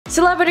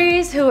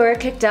Celebrities who were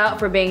kicked out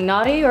for being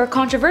naughty or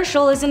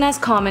controversial isn't as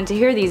common to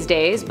hear these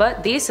days,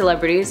 but these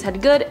celebrities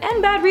had good and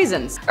bad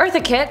reasons.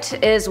 Eartha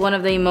Kitt is one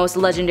of the most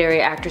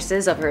legendary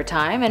actresses of her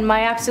time and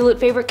my absolute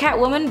favorite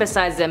Catwoman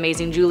besides the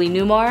amazing Julie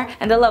Newmar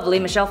and the lovely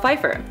Michelle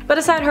Pfeiffer. But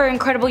aside her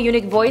incredible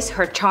unique voice,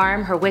 her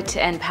charm, her wit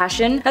and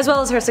passion, as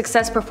well as her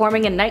success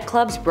performing in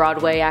nightclubs,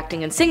 Broadway,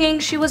 acting and singing,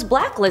 she was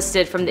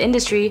blacklisted from the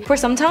industry for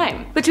some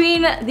time.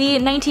 Between the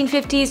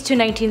 1950s to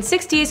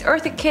 1960s,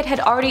 Eartha Kitt had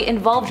already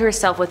involved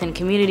herself within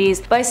communities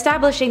by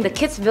establishing the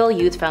Kittsville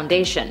Youth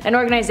Foundation, an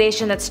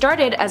organization that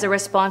started as a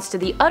response to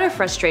the utter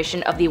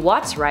frustration of the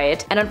Watts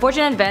riot, an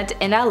unfortunate event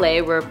in LA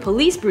where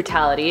police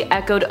brutality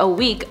echoed a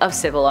week of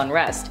civil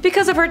unrest.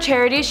 Because of her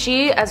charity,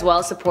 she as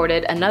well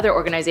supported another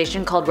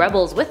organization called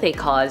Rebels with a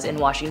Cause in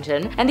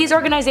Washington, and these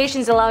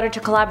organizations allowed her to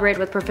collaborate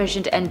with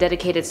proficient and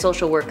dedicated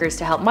social workers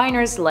to help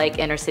minors like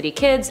inner-city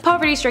kids,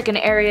 poverty-stricken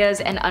areas,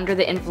 and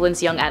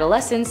under-the-influence young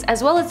adolescents,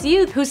 as well as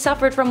youth who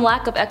suffered from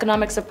lack of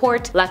economic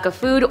support, lack of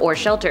food, or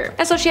shelter.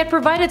 And so she had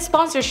provided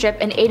sponsorship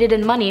and aided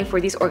in money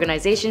for these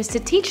organizations to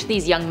teach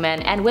these young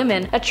men and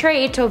women a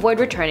trade to avoid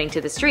returning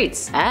to the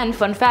streets. And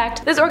fun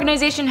fact, this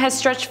organization has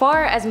stretched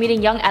far as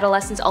meeting young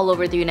adolescents all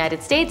over the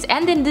United States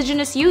and the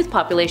indigenous youth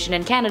population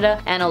in Canada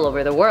and all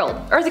over the world.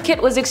 Eartha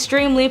Kitt was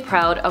extremely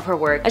proud of her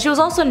work, and she was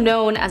also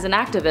known as an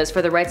activist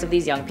for the rights of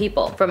these young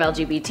people, from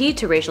LGBT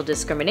to racial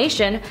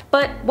discrimination.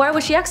 But why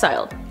was she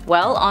exiled?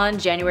 Well, on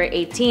January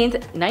 18th,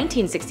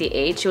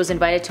 1968, she was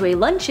invited to a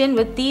luncheon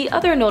with the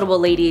other notable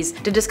ladies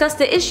to discuss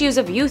the issues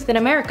of youth in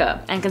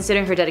America, and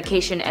considering her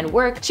dedication and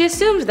work, she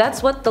assumed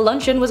that's what the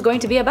luncheon was going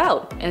to be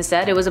about.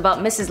 Instead, it was about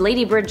Mrs.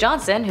 Lady Bird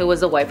Johnson, who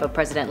was the wife of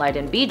President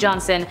Lyndon B.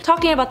 Johnson,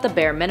 talking about the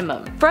bare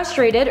minimum.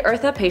 Frustrated,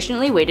 Eartha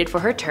patiently waited for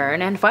her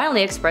turn and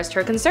finally expressed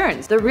her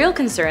concerns, the real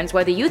concerns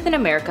why the youth in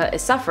America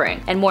is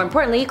suffering, and more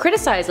importantly,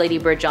 criticized Lady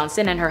Bird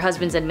Johnson and her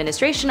husband's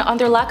administration on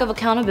their lack of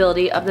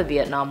accountability of the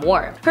Vietnam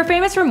War. Her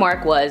famous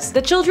remark was,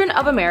 "The children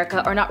of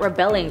America are not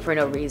rebelling for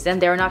no reason,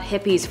 they are not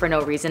hippies for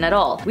no reason at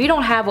all. We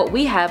don't have what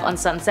we have on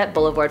Sunset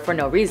Boulevard for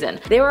no reason.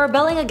 They were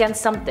rebelling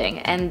against something,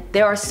 and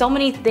there are so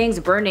many things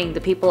burning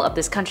the people of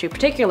this country,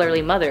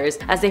 particularly mothers,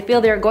 as they feel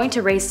they are going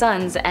to raise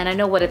sons, and I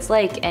know what it's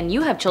like, and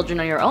you have children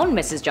on your own,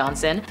 Mrs.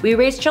 Johnson. We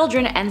raise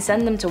children and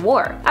send them to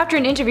war." After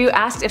an interview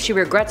asked if she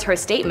regrets her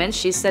statement,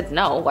 she said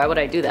no, why would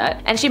I do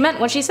that? And she meant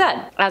what she said.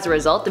 As a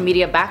result, the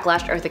media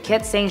backlashed Eartha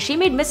Kitt, saying she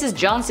made Mrs.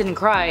 Johnson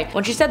cry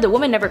when she said the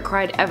woman never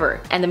cried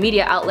ever, and the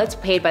media outlets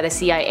paid by the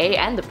CIA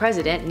and the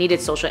president needed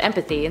social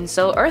empathy, and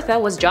so Eartha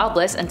was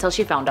jobless until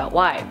she found out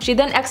why. She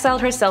then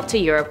exiled herself to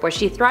Europe, where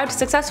she thrived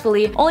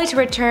successfully, only to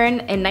return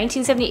in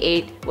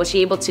 1978 was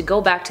she able to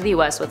go back to the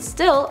US with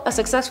still a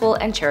successful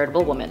and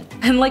charitable woman.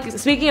 And like,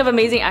 speaking of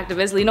amazing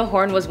activists, Lena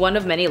Horne was one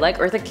of many like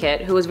Eartha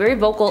Kitt who was very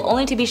vocal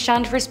only to be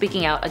shunned for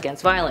speaking out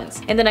against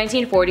violence. In the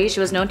 1940s, she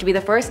was known to be the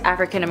first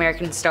African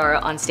American star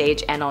on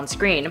stage and on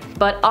screen,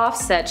 but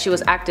offset she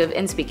was active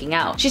in speaking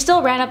out. She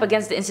still ran up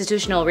against the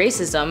institutional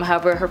racism,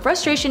 however her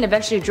frustration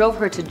eventually drove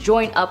her to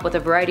join up with a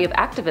variety of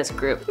activist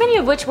groups, many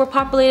of which were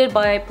populated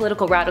by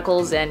political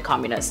radicals and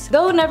communists.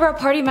 Though never a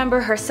party member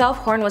herself,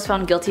 Horne was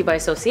found guilty by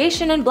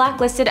association and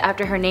blacklisted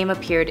after her name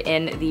appeared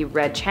in the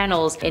Red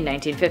Channels in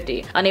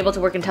 1950. Unable to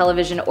work in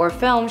television or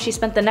film, she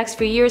spent the next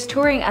few years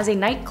touring as a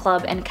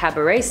nightclub and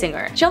cabaret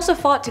singer. She also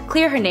fought to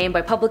clear her name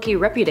by publicly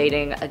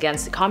repudiating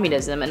against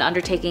communism and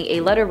undertaking a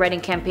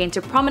letter-writing campaign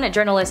to prominent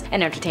journalists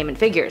and entertainment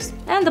figures.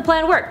 And the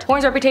plan worked.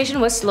 Horne's reputation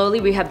was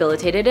slowly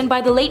rehabilitated, and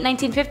by the late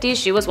 1950s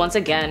she was once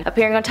again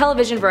appearing on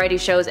television variety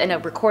shows and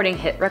recording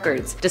hit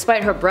records.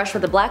 Despite her brush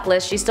with the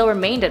blacklist, she still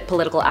remained a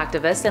political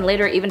activist and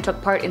later even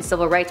took part in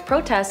civil rights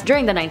protests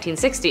during the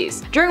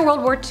 1960s. During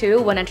World War II,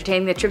 when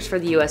entertaining the troops for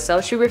the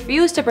USO, she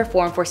refused to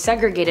perform for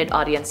segregated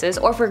audiences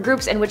or for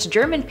groups in which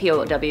German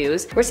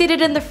POWs were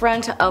seated in the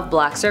front of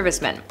black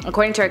servicemen.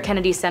 According to her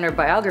Kennedy Center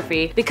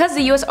biography, because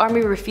the US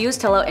Army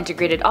refused to allow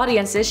integrated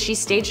audiences, she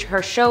staged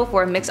her show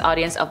for a mixed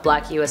audience of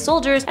black US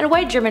soldiers and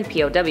white German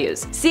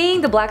POWs.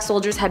 Seeing the black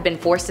soldiers had been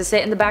forced to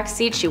sit in the back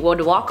seat, she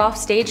would walk off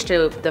stage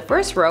to the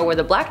first row where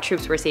the black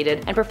troops were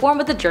seated and perform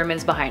with the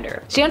Germans behind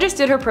her. She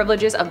understood her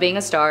privileges of being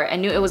a star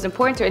and knew it was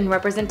important in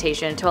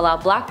representation to allow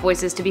black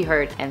voices to be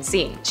heard and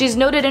seen. She's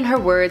noted in her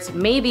words,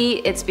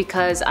 "Maybe it's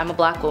because I'm a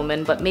black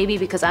woman, but maybe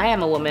because I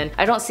am a woman,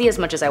 I don't see as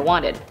much as I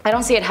wanted. I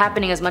don't see it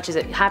happening as much as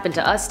it happened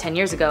to us 10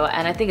 years ago,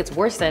 and I think it's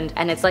worsened,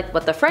 and it's like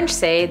what the French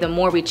say, the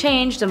more we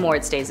change, the more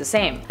it stays the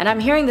same. And I'm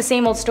hearing the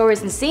same old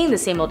stories and seeing the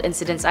same old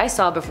incidents I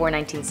saw before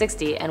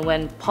 1960, and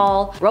when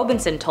Paul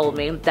Robinson told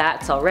me,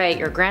 'That's alright,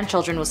 your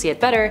grandchildren will see it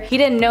better,' he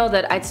didn't know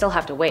that I'd still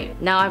have to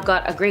wait. Now I've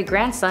got a great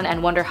grandson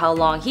and wonder how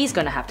long he's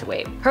gonna have to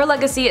wait." Her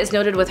legacy is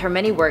noted with her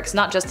many works,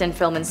 not just in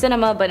film and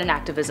cinema, but in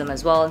activism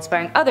as well,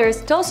 inspiring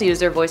others to also use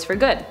their voice for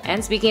good.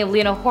 And speaking of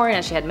Lena Horne,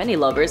 as she had many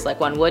lovers, like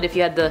one would if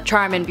you had the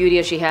charm and beauty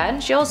as she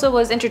had, she also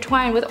was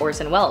intertwined with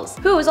Orson Welles,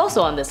 who is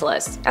also on this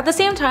list. At the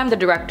same time, the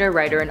director,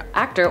 writer, and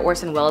actor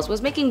Orson Welles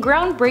was making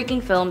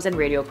groundbreaking films and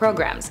radio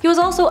programs. He was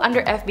also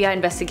under FBI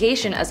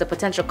investigation as a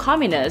potential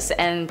communist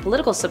and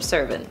political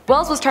subservient.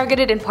 Welles was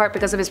targeted in part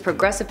because of his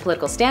progressive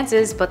political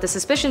stances, but the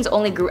suspicions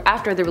only grew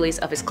after the release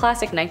of his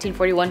classic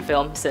 1941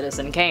 film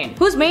Citizen Kane,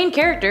 whose main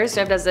character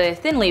served as a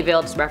thinly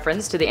veiled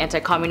reference to the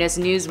anti-communist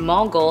news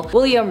Mongol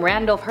William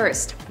Randolph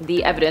Hearst.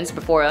 The evidence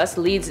before us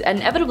leads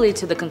inevitably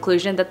to the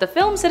conclusion that the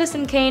film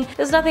Citizen Kane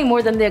is nothing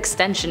more than the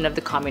extension of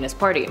the Communist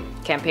Party,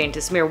 campaigned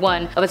to smear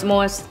one of its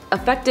most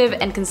effective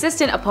and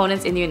consistent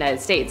opponents in the United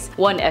States,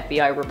 one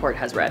FBI report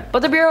has read.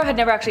 But the Bureau had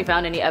never actually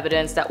found any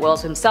evidence that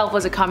Wells himself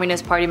was a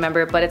Communist Party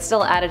member, but it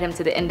still added him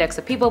to the index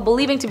of people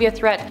believing to be a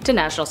threat to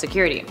national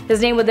security.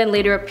 His name would then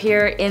later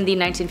appear in the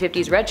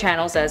 1950s red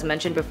channels, as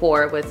mentioned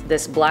before, with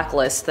this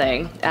blacklist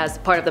thing as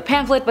part of the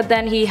pamphlet, but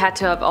then he had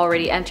to have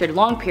already entered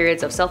long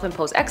periods of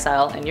self-imposed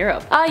exile in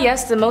Europe. Ah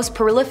yes, the most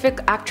prolific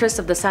actress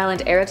of the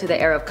silent era to the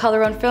era of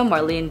color on film,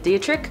 Marlene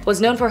Dietrich,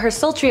 was known for her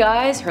sultry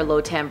eyes, her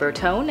low timbre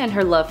tone, and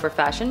her love for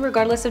fashion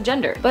regardless of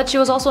gender. But she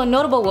was also a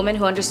notable woman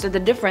who understood the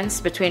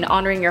difference between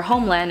honoring your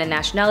homeland and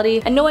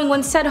nationality and knowing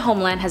when said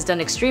homeland has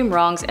done extreme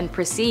wrongs and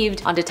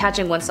perceived on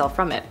detaching oneself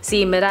from it.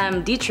 See,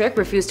 Madame Dietrich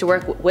refused to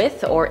work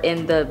with or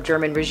in the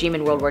German regime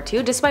in World War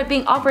II despite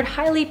being offered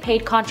highly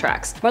paid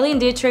contracts. Marlene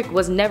Dietrich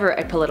was never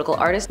a political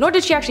artist, nor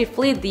did she actually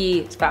flee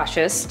the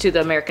fascists to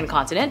the American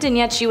continent, and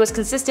yet she was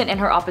consistent in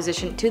her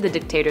opposition to the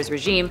dictator's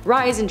regime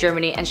rise in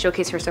Germany and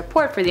showcased her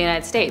support for the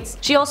United States.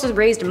 She also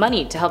raised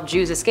money to help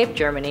Jews escape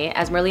Germany,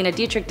 as Marlene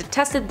Dietrich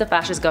detested the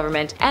fascist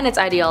government and its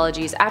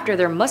ideologies after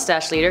their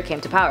mustache leader came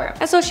to power.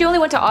 And so she only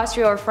went to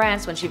Austria or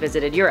France when she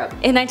visited Europe.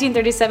 In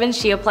 1937,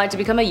 she applied to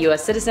become a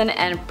US citizen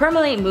and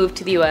permanently moved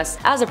to the US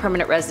as a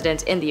permanent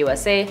resident in the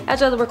USA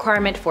as a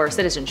requirement for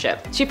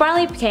citizenship. She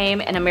finally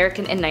became an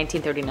American in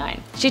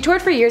 1939. She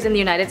toured for years in the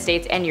United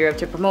States and Europe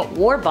to promote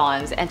war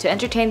bonds and to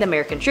entertain the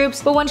American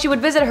troops, but when she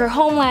would visit her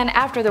homeland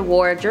after the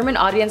war, German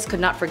audience could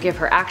not forgive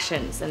her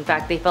actions. In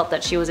fact, they felt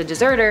that she was a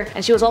deserter,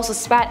 and she was also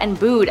spat and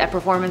booed at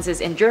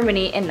performances in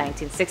Germany in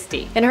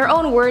 1960. In her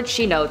own words,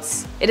 she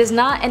notes, "It is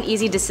not an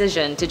easy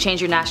decision to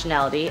change your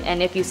nationality,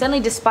 and if you suddenly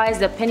despise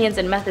the opinions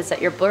and methods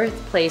that your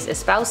birthplace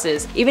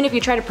espouses, even if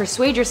you try to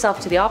persuade yourself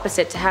to the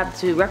opposite to have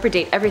to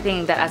repudiate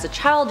everything that as a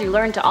child you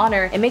learned to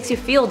honor, it makes you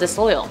feel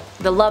disloyal.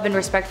 The love and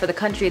respect for the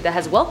country that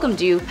has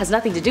welcomed you has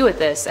nothing to do with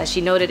this." As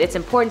she noted, it's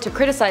important to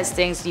criticize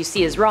things you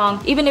see as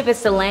wrong, even if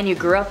it's the land you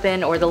grew up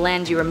in or the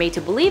land you were made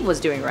to believe was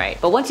doing right.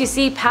 But once you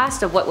see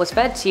past of what was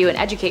fed to you and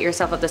educate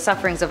yourself of the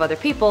sufferings of other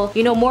people,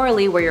 you know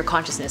morally where your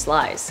consciousness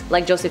lies.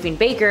 Like Josephine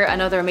Baker,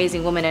 another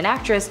amazing woman and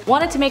actress,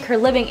 wanted to make her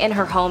living in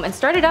her home and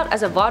started out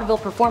as a vaudeville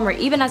performer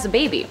even as a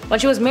baby. When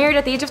she was married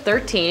at the age of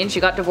 13, she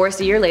got divorced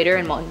a year later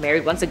and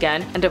married once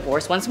again and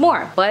divorced once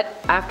more. But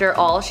after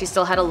all, she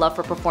still had a love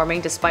for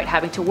performing despite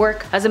having to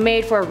work as a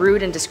maid for a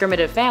rude and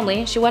discriminative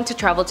family. She went to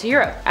travel to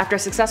Europe. After a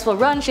successful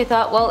run, she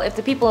thought, well, if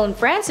the people in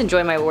France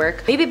enjoy my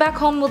work, maybe back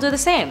home will do the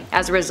same.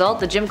 As a result,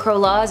 the Jim Crow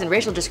laws and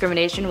racial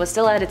discrimination was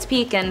still at its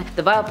peak, and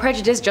the vile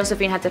prejudice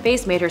Josephine had to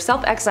face made her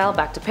self-exile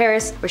back to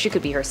Paris, where she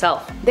could be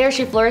herself. There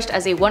she flourished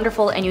as a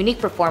wonderful and unique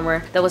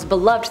performer that was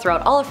beloved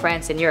throughout all of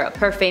France and Europe.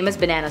 Her famous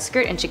banana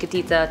skirt and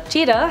Chiquitita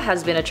Cheetah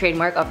has been a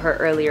trademark of her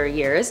earlier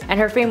years, and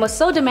her fame was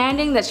so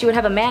demanding that she would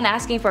have a man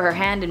asking for her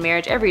hand in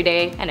marriage every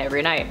day and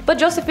every night. But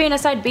Josephine,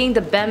 aside being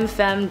the belle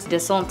femme de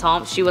son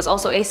temps, she was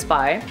also a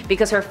spy,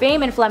 because her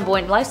fame and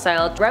flamboyant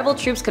lifestyle, rival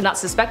troops could not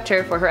suspect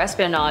her for her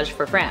espionage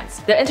for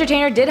France. The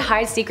entertainer did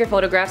hide secret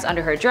photographs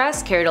under her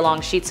dress, carried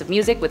along sheets of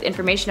music with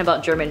information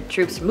about German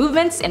troops'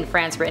 movements in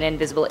France written in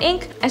invisible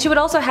ink, and she would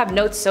also have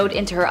notes sewed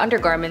into her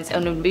undergarments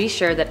and would be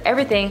sure that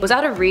everything was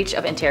out of reach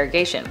of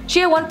interrogation.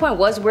 She at one point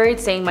was worried,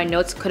 saying my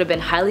notes could have been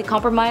highly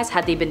compromised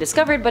had they been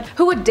discovered, but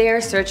who would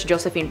dare search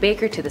Josephine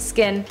Baker to the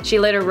skin? She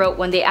later wrote,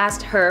 when they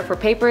asked her for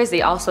papers,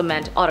 they also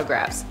meant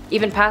autographs.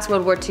 Even past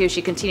World War II,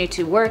 she continued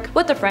to work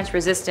with the French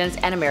resistance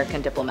and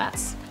American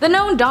diplomats. The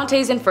known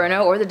Dante's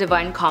Inferno, or the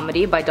Divine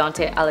Comedy by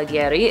Dante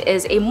Alighieri,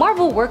 is a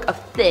marvel work of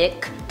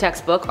thick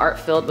textbook art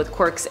filled with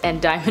quirks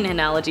and diamond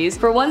analogies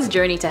for one's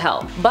journey to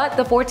hell. But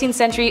the 14th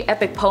century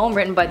epic poem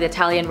written by the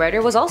Italian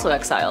writer was also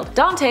exiled.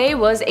 Dante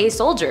was a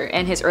soldier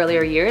in his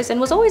earlier years and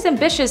was always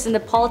ambitious in the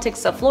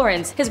politics of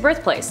Florence, his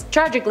birthplace.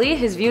 Tragically,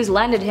 his views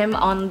landed him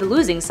on the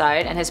losing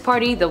side, and his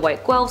party, the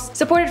White Guelphs,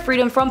 supported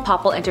freedom from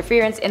papal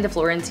interference in the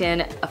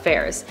Florentine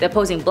affairs. The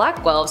opposing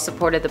Black Guelphs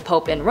supported the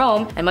Pope in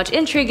Rome, and much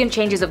intrigue and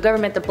changes of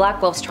government, the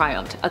Black Guelphs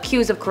triumphed.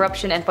 Accused of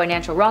corruption and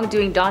financial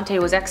wrongdoing, Dante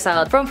was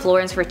exiled from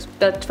Florence for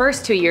the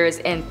first 2 years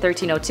in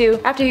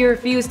 1302 after he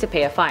refused to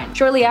pay a fine.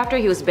 Shortly after,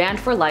 he was banned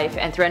for life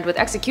and threatened with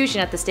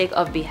execution at the stake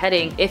of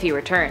beheading if he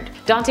returned.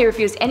 Dante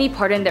refused any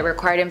pardon that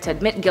required him to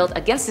admit guilt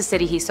against the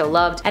city he so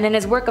loved, and in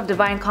his work of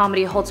Divine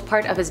Comedy holds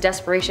part of his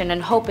desperation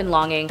and hope and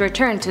longing to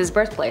return to his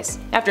birthplace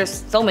after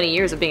so many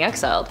years of being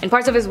exiled. In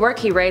parts of his work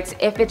he writes,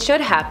 if it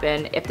should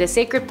happen, if this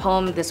sacred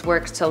poem, this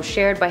work so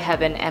shared by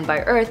heaven and by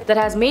earth that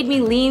has made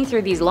me lean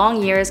through these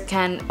long years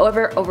can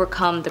ever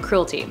overcome the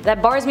cruelty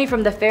that bars me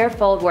from the fair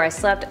fold where I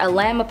slept, a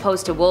lamb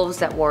opposed to to wolves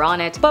that wore on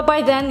it. But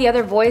by then the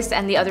other voice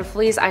and the other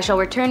flees, I shall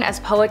return as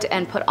poet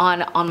and put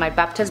on my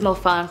baptismal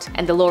font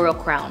and the laurel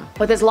crown.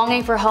 With his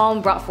longing for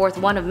home brought forth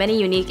one of many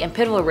unique and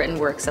pivotal written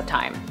works of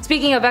time.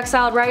 Speaking of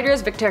exiled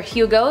writers, Victor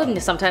Hugo,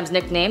 sometimes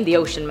nicknamed the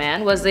Ocean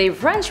Man, was a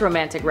French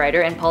romantic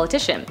writer and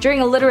politician.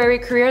 During a literary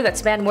career that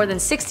spanned more than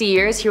 60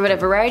 years, he wrote a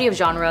variety of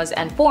genres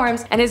and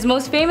forms, and his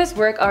most famous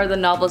work are the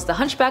novels The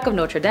Hunchback of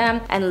Notre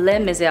Dame and Les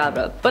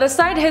Miserables. But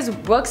aside his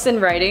books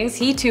and writings,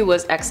 he too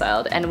was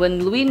exiled, and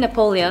when Louis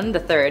Napoleon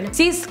III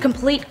seized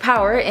complete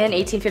power in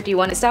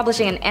 1851,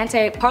 establishing an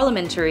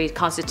anti-parliamentary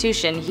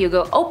constitution,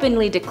 Hugo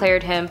openly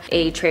declared him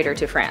a traitor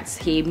to France.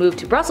 He moved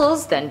to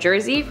Brussels, then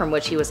Jersey, from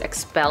which he was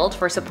expelled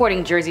for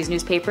supporting Jersey's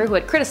newspaper who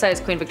had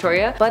criticized Queen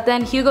Victoria, but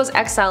then Hugo's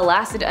exile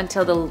lasted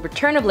until the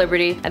return of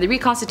liberty and the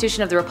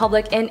reconstitution of the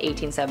Republic in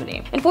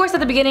 1870. Enforced at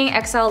the beginning,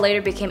 exile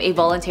later became a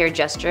voluntary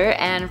gesture,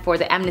 and for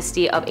the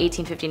amnesty of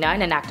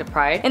 1859 an act of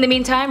pride. In the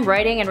meantime,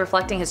 writing and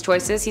reflecting his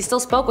choices, he still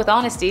spoke with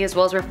honesty, as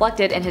well as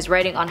reflected in his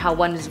writing on how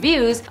one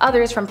views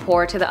others from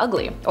poor to the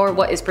ugly, or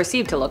what is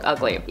perceived to look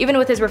ugly. Even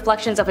with his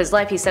reflections of his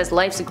life, he says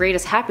life's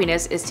greatest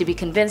happiness is to be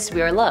convinced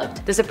we are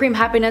loved. The supreme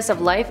happiness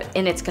of life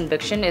in its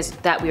conviction is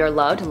that we are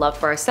loved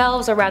for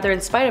ourselves, or rather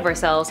in spite of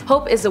ourselves.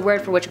 Hope is the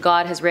word for which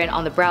God has written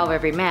on the brow of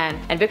every man,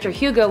 and Victor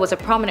Hugo was a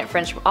prominent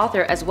French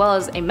author as well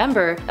as a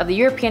member of the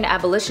European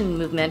abolition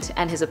movement,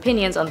 and his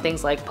opinions on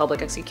things like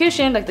public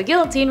execution, like the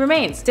guillotine,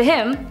 remains. To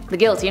him, the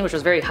guillotine, which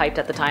was very hyped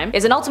at the time,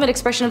 is an ultimate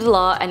expression of the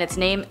law, and its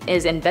name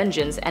is in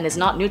vengeance and is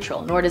not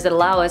neutral, nor does it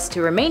allow us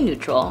to remain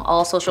neutral.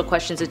 All social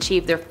questions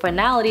achieve their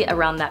finality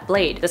around that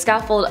blade. The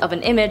scaffold of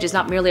an image is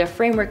not merely a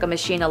framework, a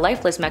machine, a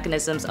lifeless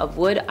mechanisms of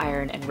wood,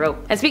 iron, and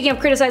rope. And speaking of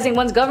criticizing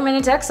one's government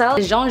into exile,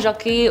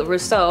 Jean-Jacques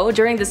Rousseau,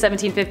 during the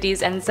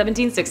 1750s and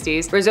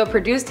 1760s, Rousseau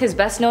produced his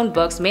best-known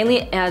books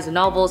mainly as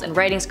novels and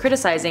writings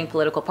criticizing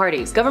political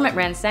parties,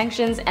 government-ran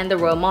sanctions, and the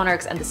royal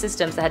monarchs and the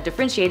systems that had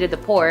differentiated the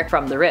poor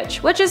from the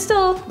rich, which is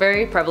still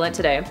very prevalent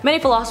today. Many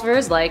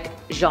philosophers, like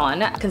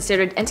Jean,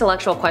 considered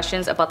intellectual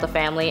questions about the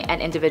family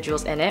and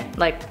individuals in it,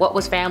 like what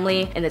was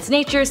family in its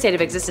nature, state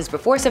of existence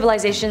before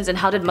civilizations, and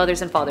how did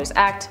mothers and fathers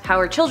act, how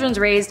are children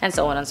raised, and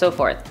so on and so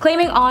forth.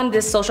 Claiming on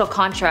this social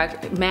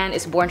contract, man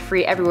is born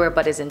free everywhere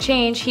but is in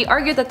change, he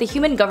argued that the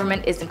human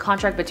government is in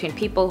contract between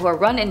people who are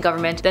run in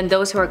government than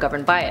those who are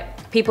governed by it.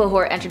 People who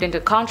are entered into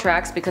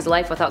contracts because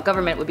life without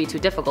government would be too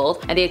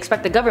difficult, and they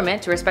expect the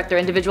government to respect their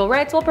individual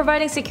rights while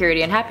providing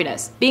security and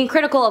happiness. Being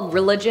critical of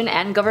religion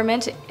and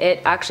government,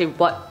 it actually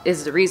what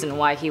is the reason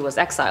why he was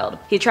exiled.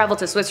 He traveled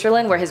to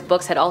Switzerland, where his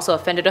books had also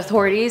offended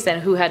authorities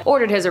and who had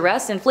ordered his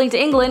arrest, and fleeing to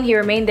England, he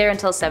remained there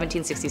until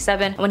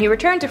 1767. When he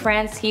returned to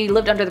France, he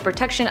lived under the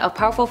protection of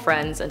powerful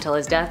friends until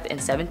his death in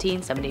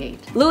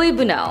 1778. Louis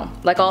Bunel,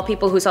 like all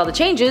people who saw the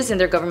changes in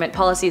their government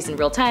policies in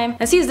real time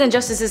and sees the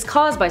injustices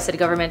caused by said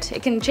government,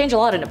 it can change a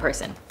lot in a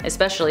person,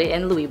 especially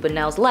in Louis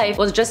Bunel's life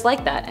was just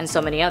like that, and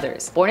so many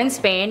others. Born in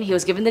Spain, he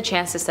was given the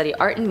chance to study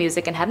art and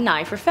music and had an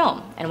eye for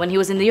film. And when he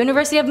was in the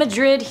University of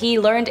Madrid, he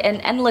learned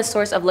an endless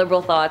source of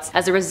liberal thoughts,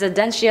 as the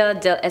Residencia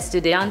de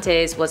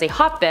Estudiantes was a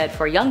hotbed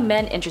for young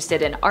men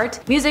interested in art,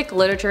 music,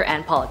 literature,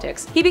 and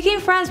politics. He became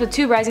friends with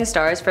two rising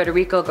stars,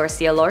 Federico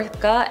Garcia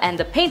Lorca and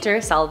the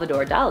painter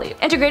Salvador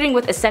Dali. Integrating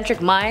with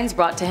eccentric minds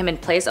brought to him in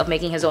place of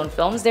making his own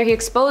films, there he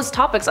exposed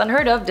topics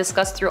unheard of,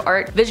 discussed through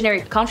art,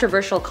 visionary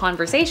controversial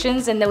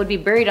conversations, and that would be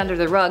buried under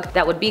the rug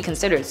that would be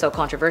considered so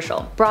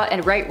controversial. Brought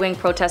in right-wing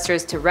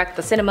protesters to wreck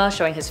the cinema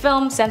showing his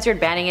film, censored,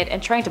 banning it,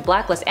 and trying to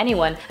blacklist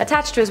anyone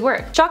attached to his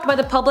work. Shocked by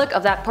the public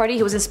of that party,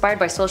 he was inspired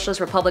by socialist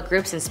republic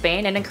groups in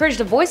Spain and encouraged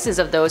the voices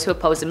of those who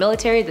opposed the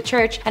military, the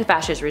church, and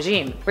fascist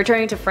regime.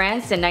 Returning to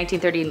France in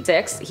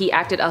 1936, he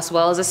acted as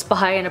well as a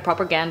spy and a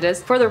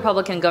propagandist for the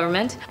Republican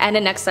government, and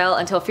in exile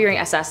until fearing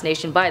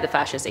assassination by the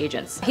fascist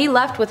agents. He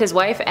left with his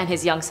wife and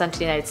his young son to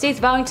the United States,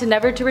 vowing to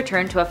never to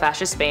return to a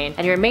fascist Spain,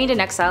 and he remained in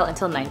exile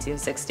until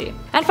 1960.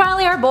 And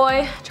finally, our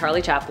boy,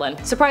 Charlie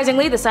Chaplin.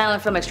 Surprisingly, the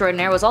silent film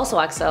extraordinaire was also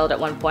exiled at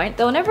one point.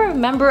 Though never a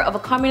member of a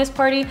communist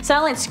party,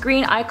 silent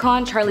screen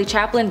icon Charlie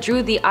Chaplin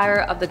drew the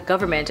ire of the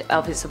government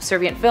of his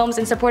subservient films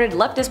and supported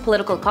leftist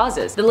political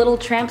causes. The Little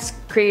Tramp's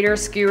creator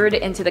skewered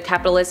into the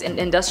capitalist and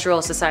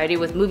industrial society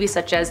with movies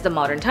such as The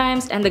Modern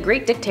Times and The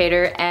Great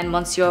Dictator and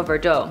Monsieur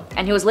Verdot,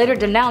 and he was later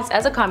denounced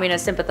as a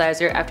communist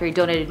sympathizer after he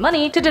donated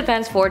money to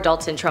defense for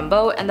Dalton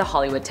Trumbo and the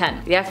Hollywood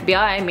 10. The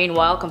FBI,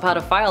 meanwhile, compiled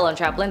a file on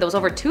Chaplin that was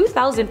over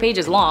 2,000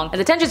 pages long, and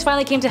the tensions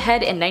finally came to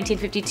head in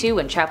 1952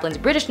 when Chaplin's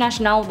British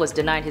national was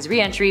denied his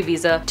re-entry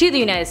visa to the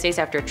United States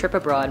after a trip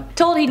abroad.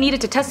 Told he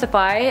needed to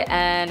testify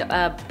and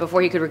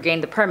before he could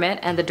regain the permit,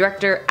 and the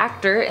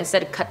director-actor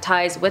instead cut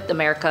ties with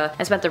America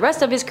and spent the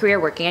rest of his career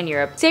working in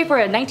Europe, save for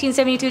a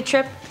 1972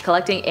 trip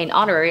collecting an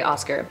honorary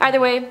Oscar. Either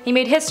way, he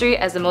made history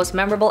as the most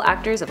memorable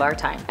actors of our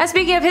time. And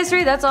speaking of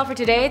history, that's all for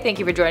today. Thank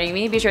you for joining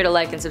me. Be sure to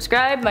like and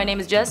subscribe. My name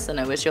is Jess, and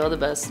I wish you all the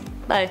best.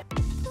 Bye.